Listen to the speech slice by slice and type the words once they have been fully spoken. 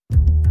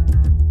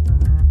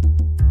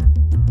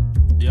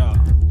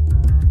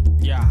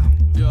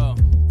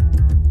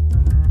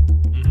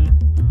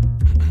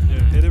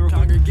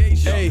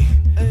Hey,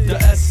 the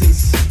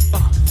essence.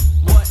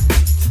 What?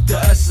 The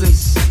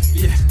essence.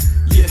 Yeah,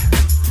 yeah.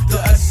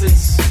 The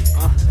essence.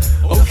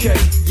 Okay,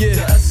 yeah.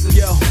 The essence.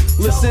 Yo,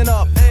 listen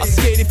up. I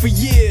skated for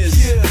years.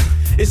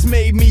 It's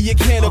made me a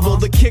cannibal.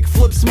 The kick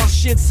flips, my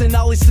shits and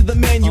ollies to the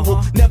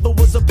manual. Never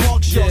was a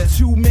punk show.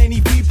 Too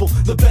many people.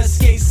 The best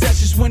skate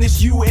sessions when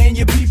it's you and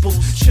your peoples.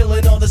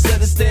 Chilling on the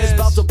set of stairs,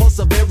 about to bust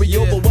a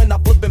burial. But when I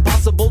flip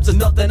impossible to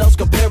nothing else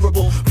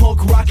comparable.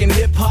 Punk rock and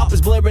hip hop is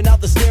blaring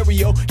out the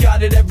stereo.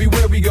 Got it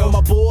everywhere we go.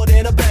 My board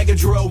and a bag of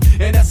dro.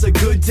 And that's a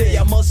good day,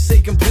 I must say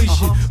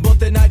completion. But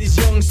the night is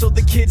young, so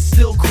the kid's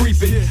still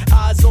creeping.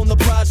 Eyes on the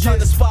prize, trying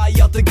to spy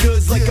out the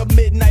goods. Like a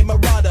midnight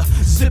marauder,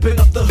 zipping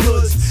up the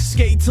hoods.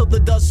 Skate till the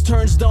dust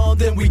turns dawn,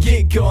 then we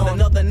get gone.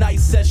 Another night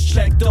sets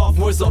checked off,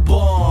 where's a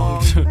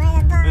bong?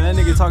 Man, that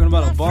nigga talking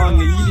about a bong,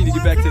 nigga. You need to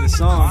get back to the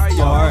song.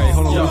 Alright,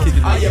 hold on, let me kick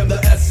it. I am the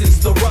essence,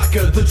 the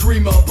rocker, the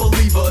dreamer,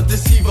 believer,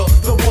 deceiver,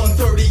 the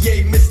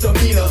 138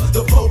 misdemeanor,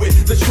 the poet,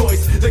 the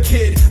choice, the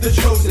kid, the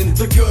chosen,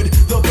 the good,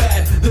 the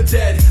bad, the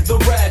dead, the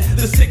rad,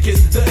 the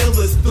sickest, the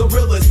illest, the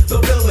realest, the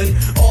villain.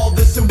 All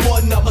this in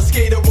one, I'm a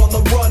skater on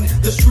the run.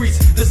 The streets,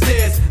 the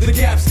stairs, the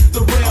gaps,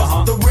 the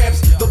rails, the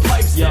ramps, the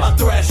pipes. I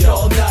thrash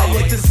all night. I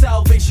like the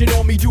salvation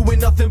on me, doing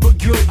nothing but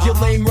good. Your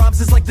lame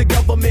rhymes is like the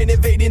government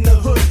invading the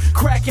hood.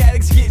 Crack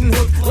addicts getting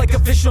hooked like a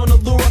fish on a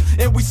lure.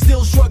 And we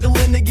still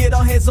struggling to get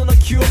our hands on a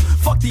cure.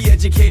 Fuck the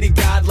educated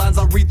guidelines,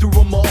 I read through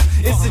them all.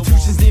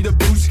 Institutions need a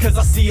boost, cause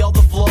I see all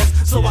the flaws.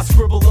 So I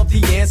scribble up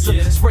the answer,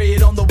 spray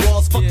it on the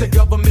walls. Fuck the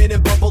government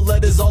and bubble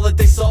letters, all that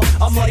they saw.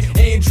 I'm like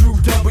Andrew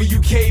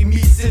WK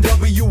meets in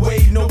WA.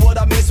 Know what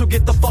I mean, so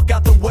get the fuck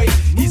out the way.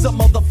 He's a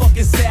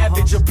motherfucking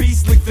savage, a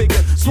beastly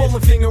figure.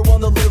 Swollen finger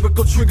on the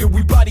lyrical trigger,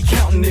 we body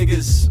counting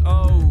niggas.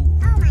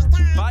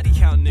 Body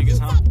count niggas,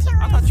 huh?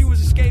 I thought you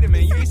was a skater,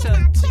 man. You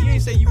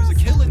ain't say you was a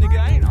killer, nigga.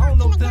 I don't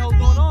know what the hell's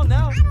going on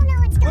now.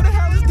 What the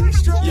hell is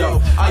D-Strong?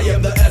 Yo, I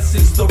am the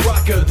essence, the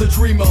rocker, the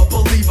dreamer,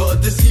 believer,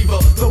 deceiver,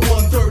 the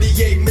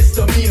 138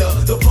 misdemeanor,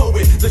 the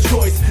poet, the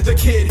choice, the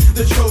kid,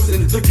 the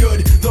chosen, the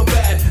good, the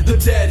bad, the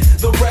dead,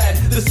 the rad,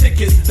 the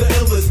sickest, the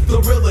illest, the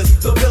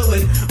realest, the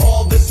villain.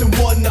 All this in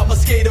one, I'm a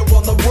skater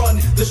on the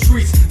run. The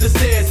streets, the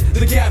stairs,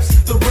 the gaps,